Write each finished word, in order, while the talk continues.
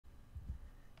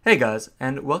Hey guys,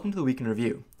 and welcome to the Week in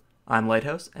Review. I'm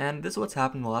Lighthouse, and this is what's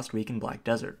happened the last week in Black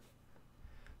Desert.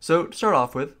 So, to start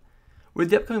off with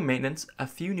the upcoming maintenance, a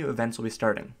few new events will be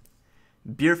starting.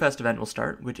 Beer Fest event will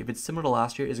start, which if it's similar to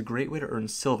last year is a great way to earn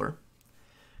silver.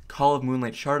 Call of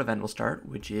Moonlight Shard event will start,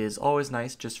 which is always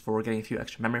nice just for getting a few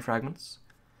extra memory fragments.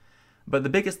 But the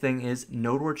biggest thing is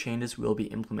Nodewar Changes will be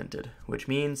implemented, which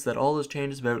means that all those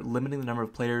changes about limiting the number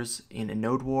of players in a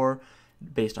Node War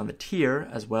based on the tier,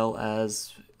 as well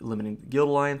as limiting guild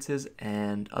alliances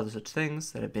and other such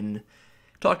things that have been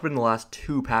talked about in the last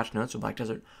two patch notes of Black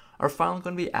Desert, are finally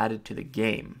going to be added to the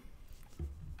game.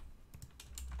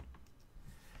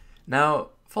 Now,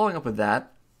 following up with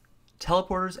that,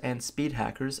 teleporters and speed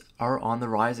hackers are on the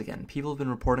rise again. People have been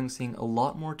reporting seeing a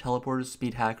lot more teleporters,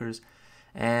 speed hackers,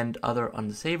 and other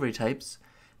unsavory types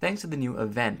thanks to the new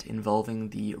event involving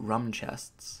the rum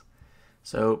chests.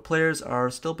 So players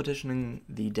are still petitioning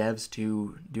the devs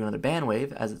to do another ban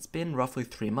wave, as it's been roughly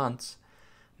 3 months,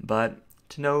 but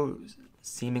to no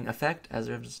seeming effect, as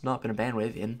there has not been a ban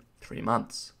wave in 3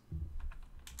 months.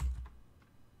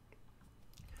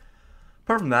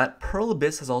 Apart from that, Pearl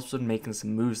Abyss has also been making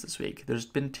some moves this week. There's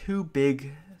been two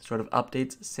big sort of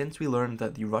updates since we learned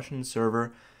that the Russian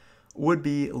server would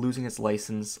be losing its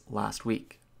license last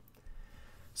week.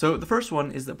 So the first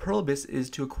one is that Pearl Abyss is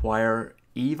to acquire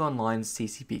EVE Online's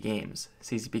CCP Games.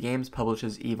 CCP Games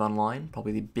publishes EVE Online,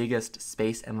 probably the biggest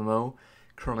space MMO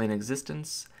currently in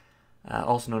existence,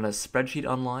 also known as Spreadsheet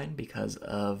Online because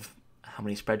of how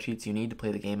many spreadsheets you need to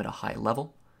play the game at a high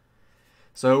level.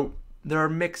 So there are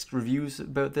mixed reviews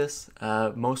about this.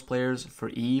 Most players for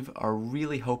EVE are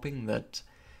really hoping that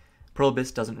Pearl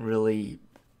Abyss doesn't really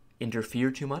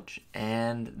interfere too much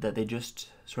and that they just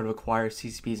sort of acquire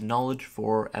CCP's knowledge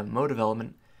for MMO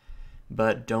development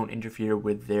but don't interfere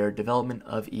with their development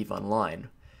of EVE Online.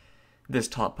 This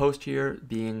top post here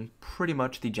being pretty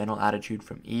much the general attitude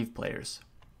from EVE players.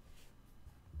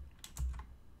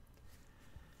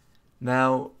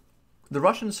 Now, the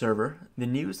Russian server, the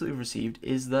news that we've received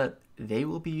is that they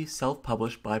will be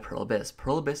self-published by Pearl Abyss.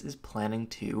 Pearl Abyss is planning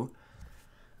to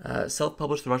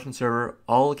self-publish the Russian server.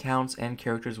 All accounts and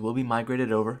characters will be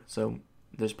migrated over, so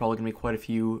there's probably going to be quite a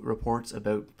few reports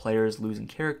about players losing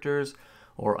characters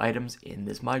or items in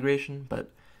this migration,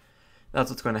 but that's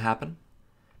what's going to happen.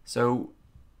 So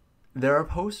there are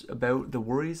posts about the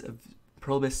worries of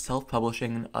Pearl Abyss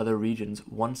self-publishing in other regions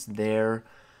once their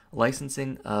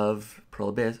licensing of Pearl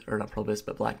Abyss, or not Pearl Abyss,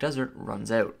 but Black Desert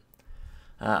runs out.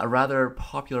 A rather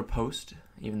popular post,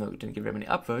 even though it didn't get very many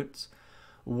upvotes,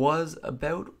 was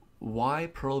about why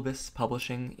Pearl Abyss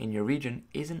publishing in your region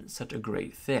isn't such a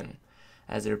great thing,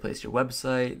 as they replace your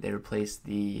website, they replace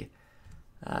the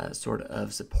sort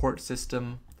of support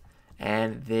system,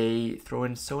 and they throw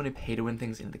in so many pay-to-win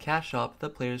things into the cash shop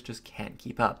that players just can't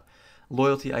keep up.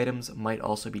 Loyalty items might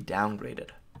also be downgraded.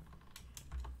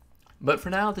 But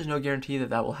for now, there's no guarantee that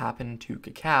that will happen to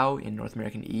Cacao in North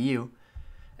America and EU,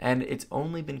 and it's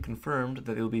only been confirmed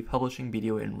that they will be publishing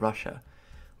BDO in Russia,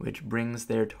 which brings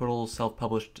their total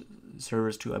self-published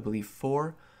servers to, I believe,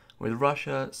 4, with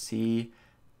Russia, C,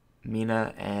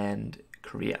 MENA, and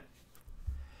Korea.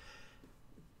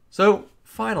 So,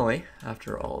 finally,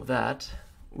 after all of that,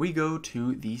 we go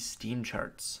to the Steam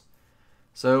charts.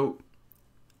 So,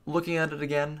 looking at it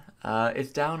again,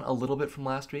 it's down a little bit from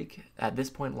last week. At this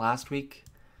point last week,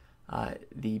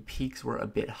 the peaks were a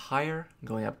bit higher,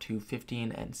 going up to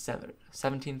 15 and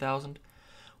 17,000,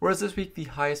 whereas this week the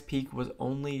highest peak was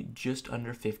only just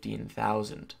under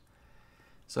 15,000.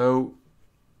 So,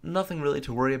 nothing really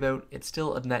to worry about. It's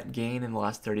still a net gain in the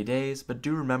last 30 days, but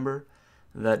do remember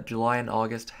that July and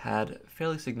August had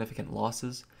fairly significant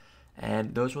losses,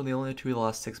 and those were the only two of the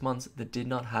last 6 months that did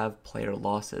not have player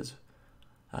losses.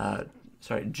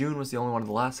 June was the only one of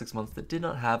the last 6 months that did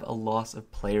not have a loss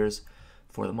of players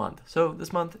for the month. So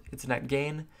this month, it's a net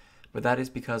gain, but that is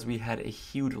because we had a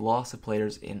huge loss of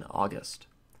players in August.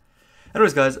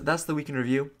 Anyways, guys, that's the Week in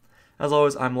Review. As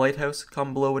always, I'm Lighthouse.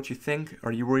 Comment below what you think.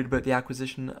 Are you worried about the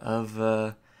acquisition of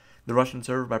the Russian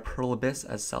server by Pearl Abyss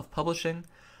as self-publishing?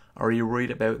 Are you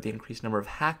worried about the increased number of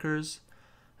hackers?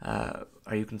 Are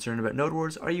you concerned about Node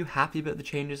Wars? Are you happy about the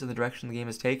changes in the direction the game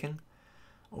is taking?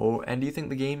 And do you think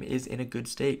the game is in a good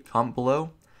state? Comment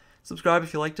below. Subscribe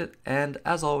if you liked it. And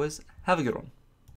as always, have a good one.